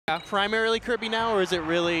primarily Kirby now, or is it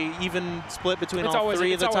really even split between all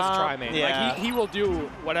three of the top? It's always a tri-main. Yeah. Like, he will do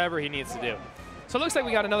whatever he needs to do. So it looks like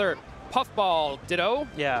we got another Puffball Ditto.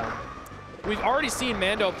 Yeah. We've already seen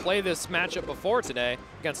Mando play this matchup before today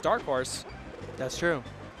against Dark Horse. That's true.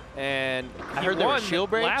 And I heard there were shield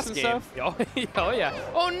breaks and stuff. Oh, yeah.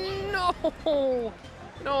 Oh, no.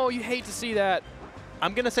 No, you hate to see that.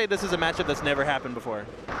 I'm going to say this is a matchup that's never happened before.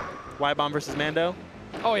 YBOMB versus Mando.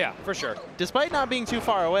 Oh, yeah, for sure. Despite not being too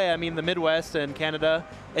far away, I mean, the Midwest and Canada,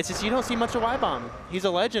 it's just you don't see much of YBOMB. He's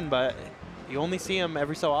a legend, but you only see him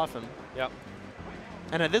every so often. Yep.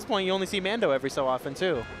 And at this point, you only see Mando every so often,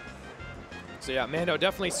 too. So, yeah, Mando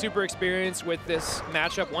definitely super experienced with this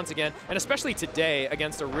matchup once again, and especially today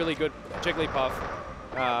against a really good Jigglypuff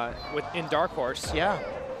in Dark Horse. Yeah.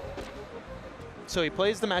 So he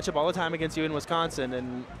plays the matchup all the time against you in Wisconsin,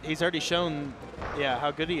 and he's already shown, yeah,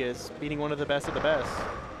 how good he is, beating one of the best of the best.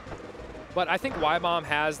 But I think YBOMB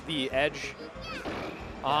has the edge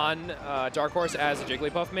on Dark Horse as a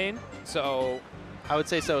Jigglypuff main, so I would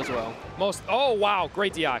say so as well. Oh, wow,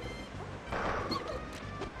 great DI.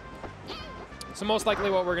 So most likely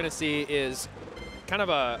what we're going to see is kind of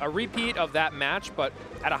a repeat of that match, but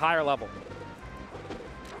at a higher level.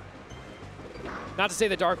 Not to say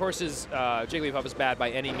that Dark Horse's Jigglypuff is bad by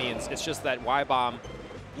any means. It's just that YBOMB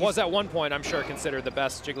was at one point, I'm sure, considered the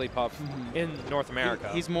best Jigglypuff in North America.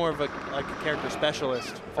 He's more of a character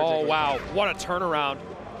specialist. Oh, wow. What a turnaround.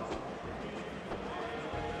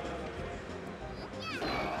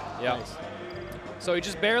 Yeah. Nice. So he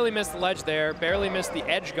just barely missed the ledge there, barely missed the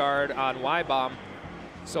edge guard on YBOMB.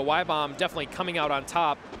 So YBOMB definitely coming out on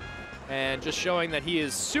top and just showing that he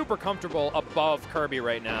is super comfortable above Kirby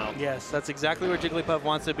right now. Yes, that's exactly where Jigglypuff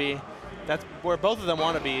wants to be. That's where both of them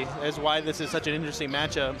want to be, is why this is such an interesting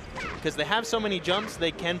matchup. Because they have so many jumps,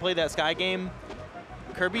 they can play that sky game.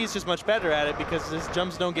 Kirby is just much better at it because his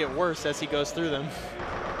jumps don't get worse as he goes through them.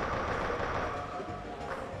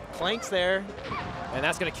 Clanks there. And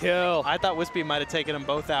that's going to kill. I thought Wispy might have taken them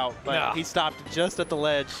both out, but he stopped just at the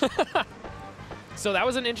ledge. So that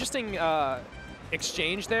was an interesting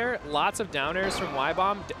exchange there. Lots of down airs from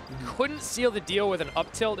YBOMB. Couldn't seal the deal with an up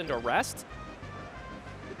tilt into rest.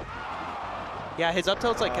 Yeah, his up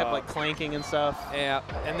tilts kept clanking and stuff. Yeah,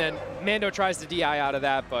 and then Mando tries to DI out of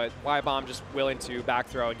that, but YBOMB just willing to back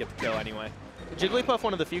throw and get the kill anyway. Jigglypuff,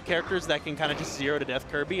 one of the few characters that can kind of just 0 to death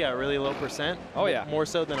Kirby at a really low %. Oh, yeah. More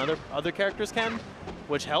so than other characters can,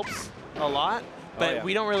 which helps a lot. But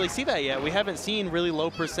we don't really see that yet. We haven't seen really low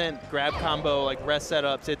 % grab combo, like rest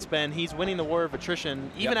setups. It's been, he's winning the war of attrition,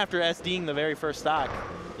 even after SDing the very first stock.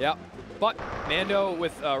 Yep. But Mando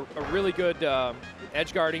with a really good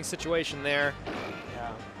edge guarding situation there.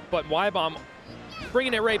 Yeah. But YBOMB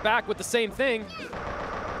bringing it right back with the same thing.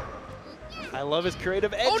 I love his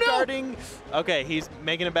creative edge guarding. Okay, he's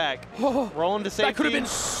making it back. Rolling to safety. That could have been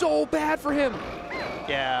so bad for him.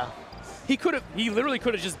 Yeah. He literally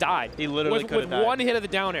could have just died. He literally could have died. With one hit of the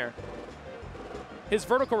down air. His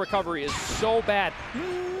vertical recovery is so bad.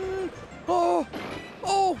 Oh,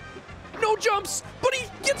 no jumps, but he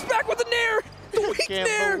gets back with a nair. The weak nair.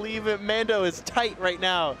 Can't believe it. Mando is tight right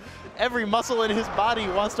now. Every muscle in his body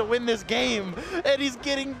wants to win this game, and he's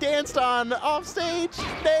getting danced on off stage.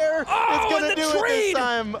 There, it's gonna do it this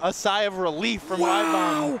time. A sigh of relief from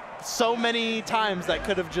YBOMB. So many times that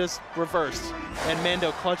could have just reversed, and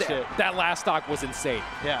Mando clutched it. That last stock was insane.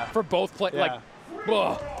 Yeah. For both players,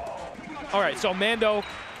 All right, so Mando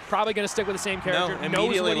probably gonna stick with the same character. No,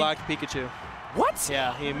 immediately locked Pikachu. What?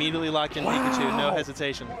 Yeah, he immediately locked in Pikachu, no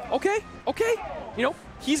hesitation. Okay. You know,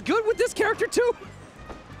 he's good with this character too.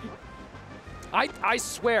 I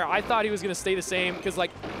swear, I thought he was going to stay the same because,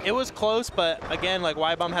 it was close, but again,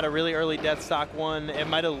 YBOMB had a really early death stock one. It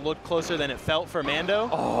might have looked closer than it felt for Mando.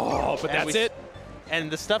 Oh, but that's it. And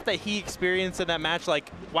the stuff that he experienced in that match,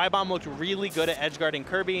 YBOMB looked really good at edge guarding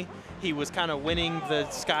Kirby. He was kind of winning the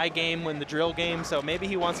sky game, the drill game, so maybe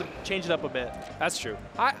he wants to change it up a bit. That's true.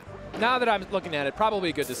 Now that I'm looking at it,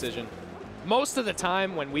 probably a good decision. Most of the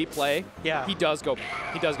time when we play, he does go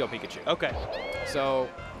Pikachu. Okay. So.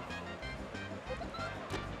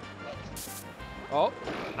 Oh,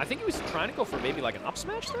 I think he was trying to go for maybe an up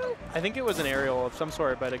smash though? I think it was an aerial of some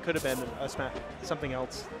sort, but it could have been something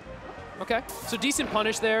else. Okay, so decent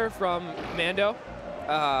punish there from Mando.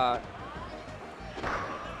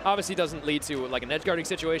 Obviously doesn't lead to an edge guarding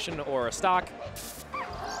situation or a stock,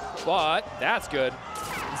 but that's good.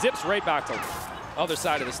 Zips right back to the other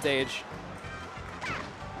side of the stage.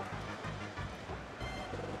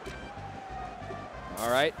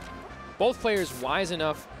 All right, both players wise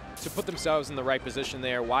enough to put themselves in the right position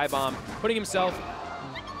there. YBOMB putting himself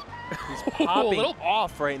He's popping a little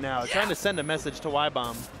off right now, trying to send a message to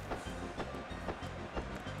YBOMB.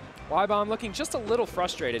 YBOMB looking just a little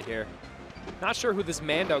frustrated here. Not sure who this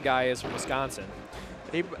Mando guy is from Wisconsin.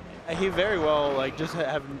 He very well, like, just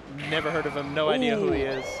have never heard of him, no idea who he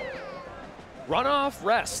is. Runoff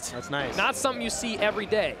rest. That's nice. Not something you see every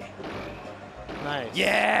day. Nice.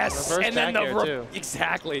 Yes! Reverse and then back air, too.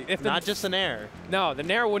 Exactly. If Not just an air. No, the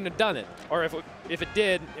Nair wouldn't have done it. Or if it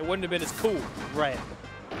did, it wouldn't have been as cool. Right.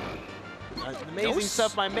 Amazing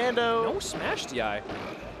stuff by Mando. No smash DI.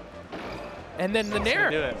 And then the Nair.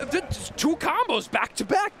 It. 2 combos back to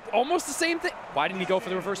back. Almost the same thing. Why didn't he go for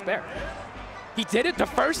the reverse bear? He did it the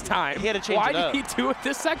first time. He had to change Why it up. did he do it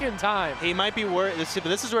the second time? He might be worried. But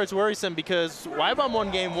this is where it's worrisome because YBOMB won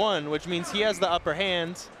game 1, which means he has the upper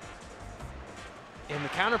hand in the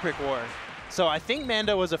counter pick war. So I think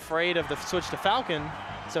Mando was afraid of the switch to Falcon,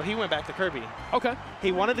 so he went back to Kirby. Okay.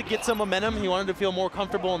 He wanted to get some momentum. He wanted to feel more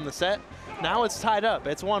comfortable in the set. Now it's tied up.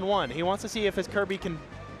 It's 1-1. He wants to see if his Kirby can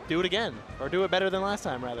do it again, or do it better than last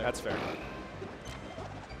time, rather. That's fair.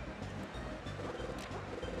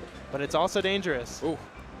 But it's also dangerous. Ooh.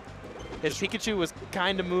 His Pikachu was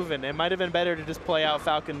kind of moving. It might have been better to just play out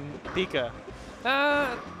Falcon Pika.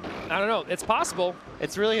 I don't know. It's possible.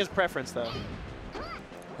 It's really his preference, though.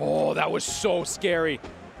 Oh, that was so scary.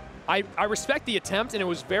 I respect the attempt, and it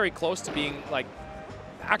was very close to being, like,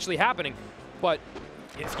 actually happening. But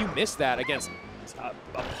if you miss that against a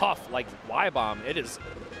Puff like YBOMB, it is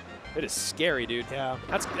scary, dude. Yeah.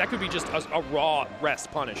 That could be just a raw rest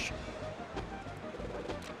punish.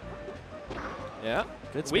 Yeah.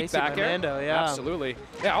 Good weak back air. Mando, yeah. Absolutely.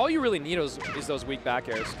 Yeah, all you really need is those weak back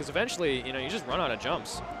airs, because eventually, you just run out of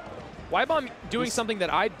jumps. YBOMB doing something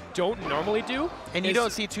that I don't normally do. And you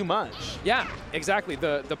don't see too much. Yeah, exactly.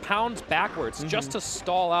 The pounds backwards just to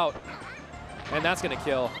stall out. And that's going to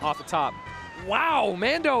kill off the top. Wow,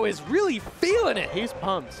 Mando is really feeling it. He's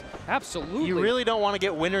pumped. Absolutely. You really don't want to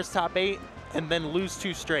get winner's top 8 and then lose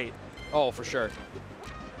 2 straight. Oh, for sure.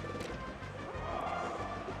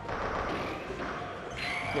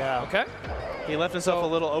 Yeah. Okay. He left himself a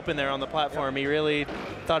little open there on the platform. He really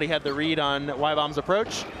thought he had the read on YBOMB's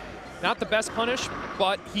approach. Not the best punish,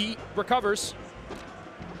 but he recovers.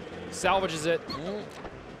 Salvages it.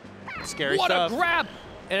 Scary what stuff. What a grab!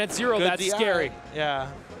 And at 0, Good that's DI. scary. Yeah.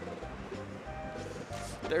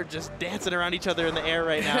 They're just dancing around each other in the air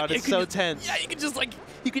right now. It's so tense. Yeah, you can just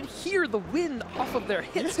you can hear the wind off of their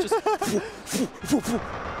hits. Just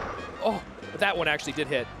oh, that one actually did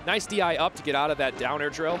hit. Nice DI up to get out of that down air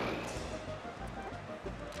drill.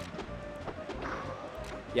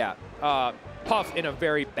 Yeah, Puff in a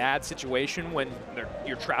very bad situation when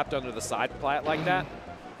you're trapped under the side plat like that.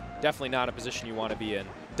 Definitely not a position you want to be in.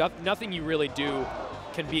 Nothing you really do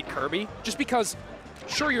can beat Kirby, just because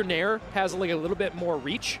sure your Nair has like a little bit more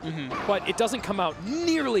reach, but it doesn't come out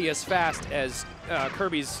nearly as fast as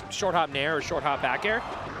Kirby's short hop Nair or short hop back air.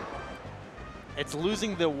 It's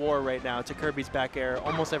losing the war right now to Kirby's back air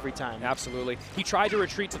almost every time. Absolutely. He tried to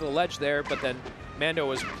retreat to the ledge there, but then Mando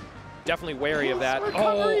was definitely wary of that. His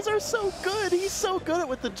recoveries are so good. He's so good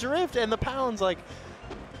with the drift and the pounds. Like,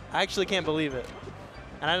 I actually can't believe it.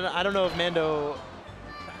 And I don't know if Mando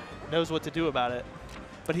knows what to do about it.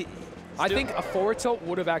 But I think a forward tilt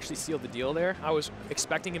would have actually sealed the deal there. I was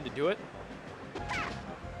expecting him to do it.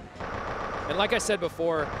 And like I said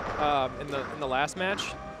before in the last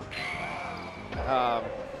match,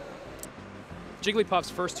 Jigglypuff's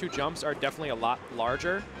first 2 jumps are definitely a lot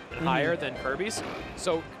larger and higher than Kirby's.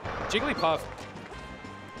 So Jigglypuff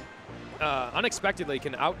unexpectedly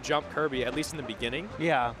can out-jump Kirby, at least in the beginning.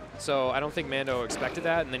 Yeah. So I don't think Mando expected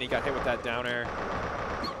that, and then he got hit with that down air.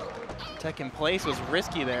 Tech in place was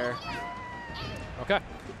risky there. Okay.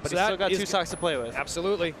 But so he's still got 2 stocks to play with.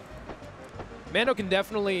 Absolutely. Mando can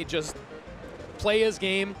definitely just play his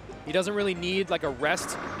game. He doesn't really need like a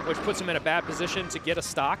rest, which puts him in a bad position to get a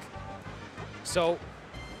stock. So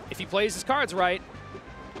if he plays his cards right,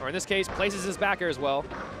 or in this case, places his back air as well,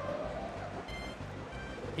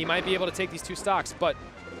 he might be able to take these 2 stocks. But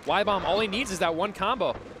YBOMB, all he needs is that 1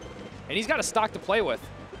 combo, and he's got a stock to play with.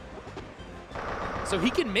 So he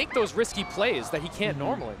can make those risky plays that he can't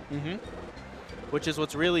normally. Which is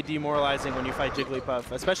what's really demoralizing when you fight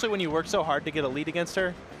Jigglypuff, especially when you work so hard to get a lead against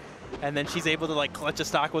her, and then she's able to like clutch a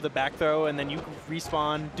stock with a back throw, and then you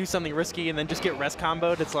respawn, do something risky, and then just get rest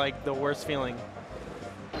comboed. It's like the worst feeling.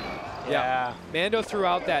 Yeah. Mando threw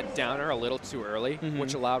out that downer a little too early,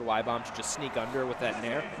 which allowed YBOMB to just sneak under with that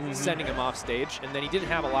Nair, sending him off stage, and then he didn't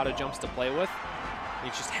have a lot of jumps to play with. He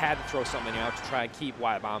just had to throw something out to try and keep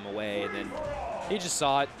YBOMB away, and then he just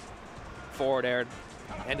saw it, forward aired,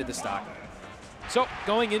 ended the stock. So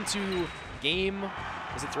going into game,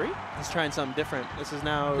 is it 3? He's trying something different. This is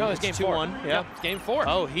now no, it's game 4. Yeah, Yep, game 4.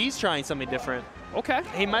 Oh, he's trying something different. Okay.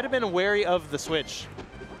 He might have been wary of the switch.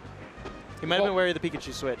 He might have been wary of the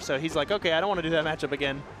Pikachu switch. So he's like, okay, I don't want to do that matchup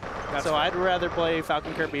again. So I'd rather play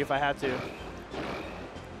Falcon Kirby if I have to.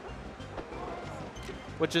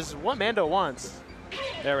 Which is what Mando wants.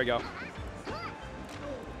 There we go.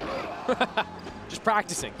 Just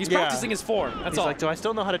practicing. He's practicing his form. That's all. He's like, do I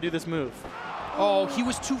still know how to do this move? Oh, he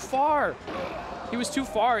was too far. He was too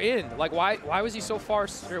far in. Like, why was he so far?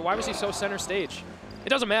 Or why was he so center stage? It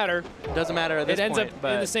doesn't matter. It doesn't matter at this point. It ends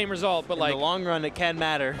up in the same result, but like in the long run, it can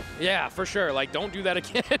matter. Yeah, for sure. Like, don't do that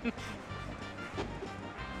again.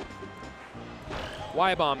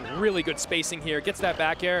 YBOMB, really good spacing here. Gets that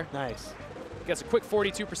back air. Nice. Gets a quick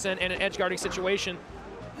 42% and an edge guarding situation.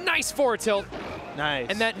 Nice forward tilt. Nice.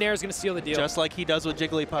 And that Nair is going to seal the deal. Just like he does with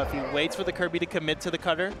Jigglypuff. He waits for the Kirby to commit to the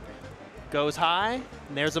cutter, goes high,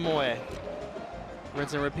 and there's him away.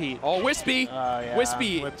 Rinse and repeat. Oh, Wispy. Yeah.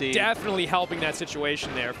 Wispy Whipped-y. definitely helping that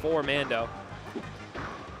situation there for Mando.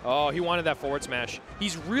 Oh, he wanted that forward smash.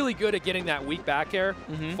 He's really good at getting that weak back air,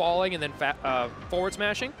 falling, and then forward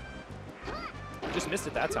smashing. Just missed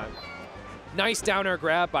it that time. Nice down air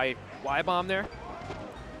grab by YBOMB there.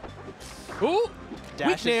 Ooh, Dash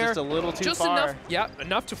weak is nair. just a little too just far. Enough, yeah,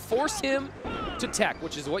 enough to force him to tech,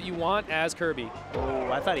 which is what you want as Kirby. Oh,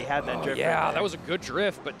 I thought he had that drift. Yeah, right there. that was a good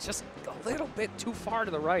drift, but just a little bit too far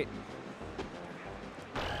to the right.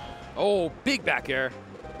 Oh, big back air.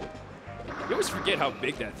 You always forget how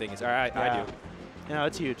big that thing is. All right, I do. You know,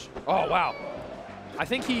 it's huge. Oh, wow. I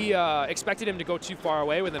think he expected him to go too far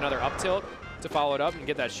away with another up tilt to follow it up and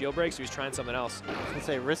get that shield break, so he's trying something else. I was going to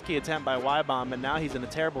say, risky attempt by YBOMB, and now he's in a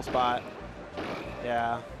terrible spot.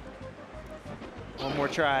 Yeah. One more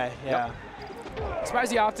try, yeah. Yep.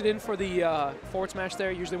 Surprised he opted in for the forward smash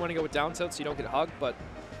there. Usually want to go with down tilt so you don't get hugged, but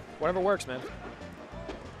whatever works, man.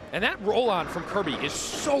 And that roll-on from Kirby is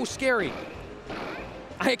so scary.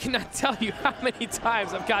 I cannot tell you how many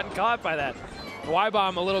times I've gotten caught by that.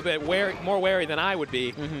 YBOMB a little bit more wary than I would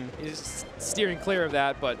be. He's steering clear of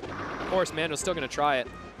that, but of course, Mando's still going to try it.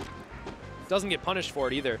 Doesn't get punished for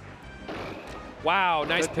it either. Wow,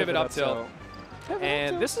 nice pivot up tilt.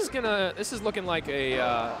 And this is looking like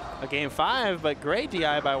a game 5, but great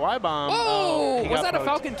DI by YBOMB. Oh, was that a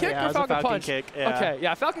Falcon kick yeah, or Falcon punch? Kick, yeah. Okay,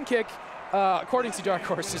 yeah, Falcon kick, according to Dark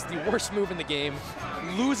Horse, is the worst move in the game.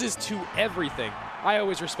 Loses to everything. I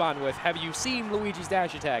always respond with, have you seen Luigi's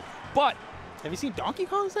dash attack? But have you seen Donkey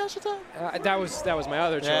Kong's dash attack? that was my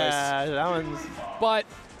other choice. Yeah, that one's. But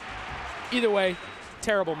either way,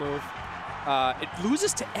 terrible move. It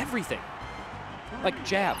loses to everything, like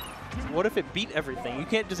jab. What if it beat everything? You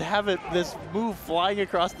can't just have this move flying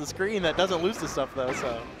across the screen that doesn't lose to stuff though.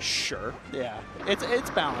 So sure. Yeah, it's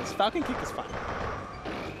balanced. Falcon kick is fine.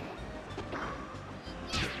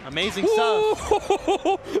 Amazing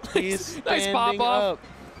stuff. He's nice pop standing off. up.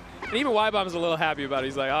 And even YBOMB is a little happy about it.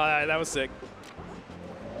 He's like, oh, that was sick.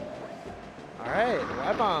 All right,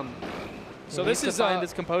 YBOMB. So this is find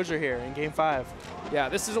his composure here in game 5. Yeah,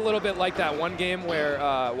 this is a little bit like that one game where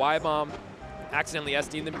YBOMB accidentally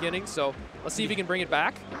SD'd in the beginning. So let's see if he can bring it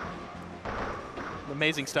back.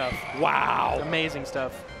 Amazing stuff. Wow. Amazing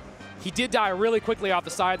stuff. He did die really quickly off the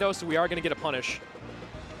side though, so we are going to get a punish.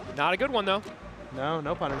 Not a good one though.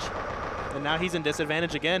 No punish. And now he's in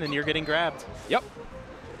disadvantage again, and you're getting grabbed. Yep.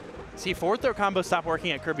 See, forward throw combo stopped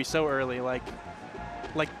working at Kirby so early. Like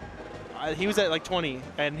he was at like 20,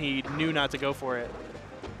 and he knew not to go for it.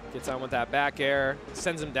 Gets on with that back air,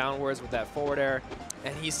 sends him downwards with that forward air,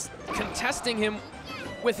 and he's contesting him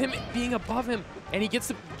with him being above him, and he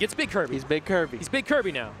gets big Kirby. He's big Kirby. He's big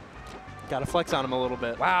Kirby now. Got to flex on him a little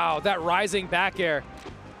bit. Wow, that rising back air.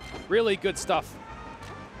 Really good stuff.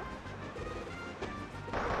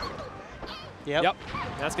 Yep.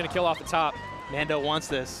 That's going to kill off the top. Mando wants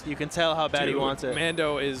this. You can tell how bad he wants it.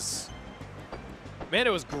 Mando is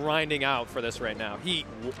grinding out for this right now.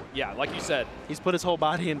 Yeah, like you said. He's put his whole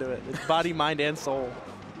body into it. His body, mind, and soul.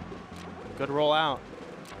 Good roll out.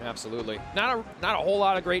 Absolutely. Not a whole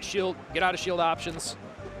lot of great shield, get out of shield options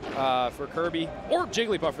for Kirby, or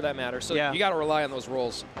Jigglypuff for that matter. So you got to rely on those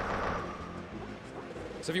rolls.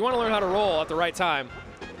 So if you want to learn how to roll at the right time,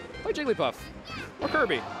 play Jigglypuff or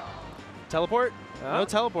Kirby. Teleport? No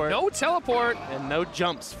teleport. No teleport. And no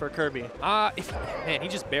jumps for Kirby. Man, he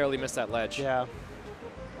just barely missed that ledge. Yeah.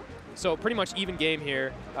 So pretty much even game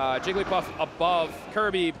here. Jigglypuff above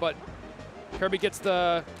Kirby, but Kirby gets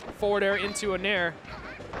the forward air into a nair.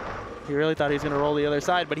 He really thought he was going to roll the other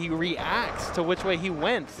side, but he reacts to which way he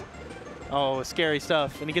went. Oh, scary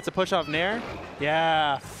stuff. And he gets a push off nair.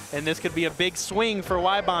 Yeah. And this could be a big swing for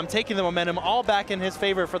YBOMB, taking the momentum all back in his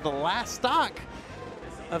favor for the last stock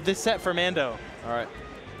of this set for Mando. All right.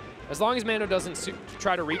 As long as Mando doesn't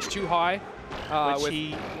try to reach too high with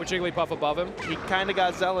Jigglypuff above him. He kind of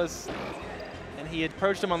got zealous, and he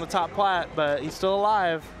approached him on the top plat, but he's still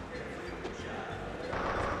alive.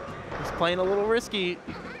 He's playing a little risky.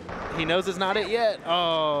 He knows it's not it yet.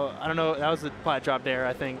 Oh, I don't know. That was a plat drop there,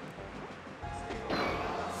 I think.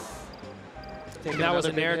 That was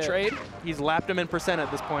an air trade. He's lapped him in percent at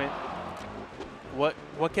this point.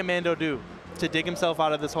 What can Mando do to dig himself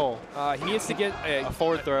out of this hole? He needs to get a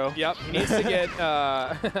forward throw. Yep. He needs to get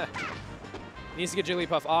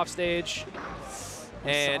Jigglypuff off stage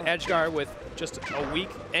and edge guard with just a weak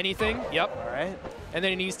anything. Yep. All right. And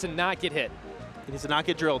then he needs to not get hit. He needs to not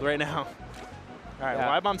get drilled right now. All right,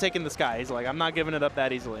 yeah. YBOMB taking the sky. He's like, I'm not giving it up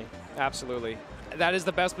that easily. Absolutely. That is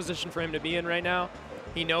the best position for him to be in right now.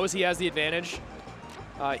 He knows he has the advantage.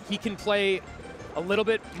 He can play a little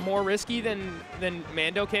bit more risky than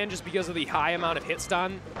Mando can just because of the high amount of hit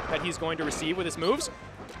stun that he's going to receive with his moves.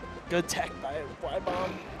 Good tech by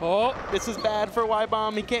YBOMB. Oh. This is bad for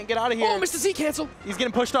YBOMB. He can't get out of here. Oh, missed the Z cancel. He's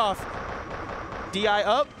getting pushed off. DI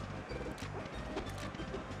up.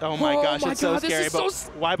 Oh my gosh, it's so scary. But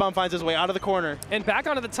YBOMB finds his way out of the corner. And back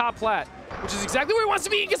onto the top plat, which is exactly where he wants to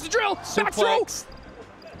be. He gets the drill. Back throw.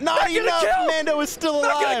 Not enough. Mando is still alive.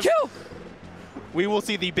 Not gonna kill. We will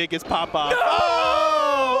see the biggest pop-off. No!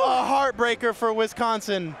 Oh, a heartbreaker for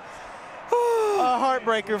Wisconsin. A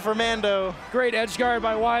heartbreaker for Mando. Great edge guard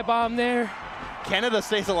by YBOMB there. Canada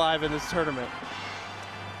stays alive in this tournament.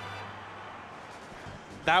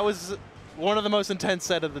 That was one of the most intense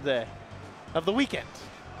set of the day, of the weekend.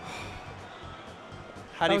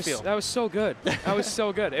 How do you feel? That was so good. That was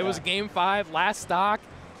so good. It was Game 5, last stock.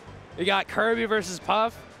 You got Kirby versus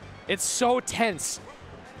Puff. It's so tense.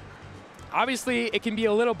 Obviously, it can be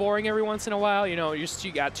a little boring every once in a while. You know, you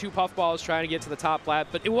got two puffballs trying to get to the top plat,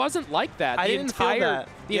 but it wasn't like that. I didn't feel that.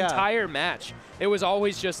 The entire match. It was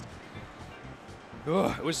always just,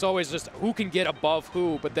 who can get above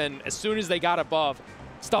who, but then as soon as they got above,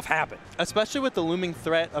 stuff happened. Especially with the looming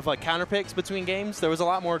threat of like counter picks between games, there was a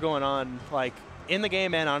lot more going on, like in the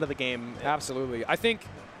game and out of the game. Absolutely. I think,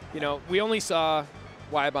 you know, we only saw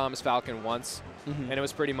YBOMB's Falcon once, and it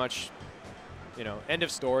was pretty much, you know, end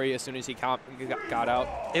of story as soon as he got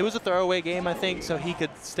out. It was a throwaway game, I think, so he could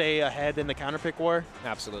stay ahead in the counter pick war.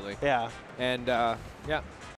 Absolutely. Yeah. And, yeah.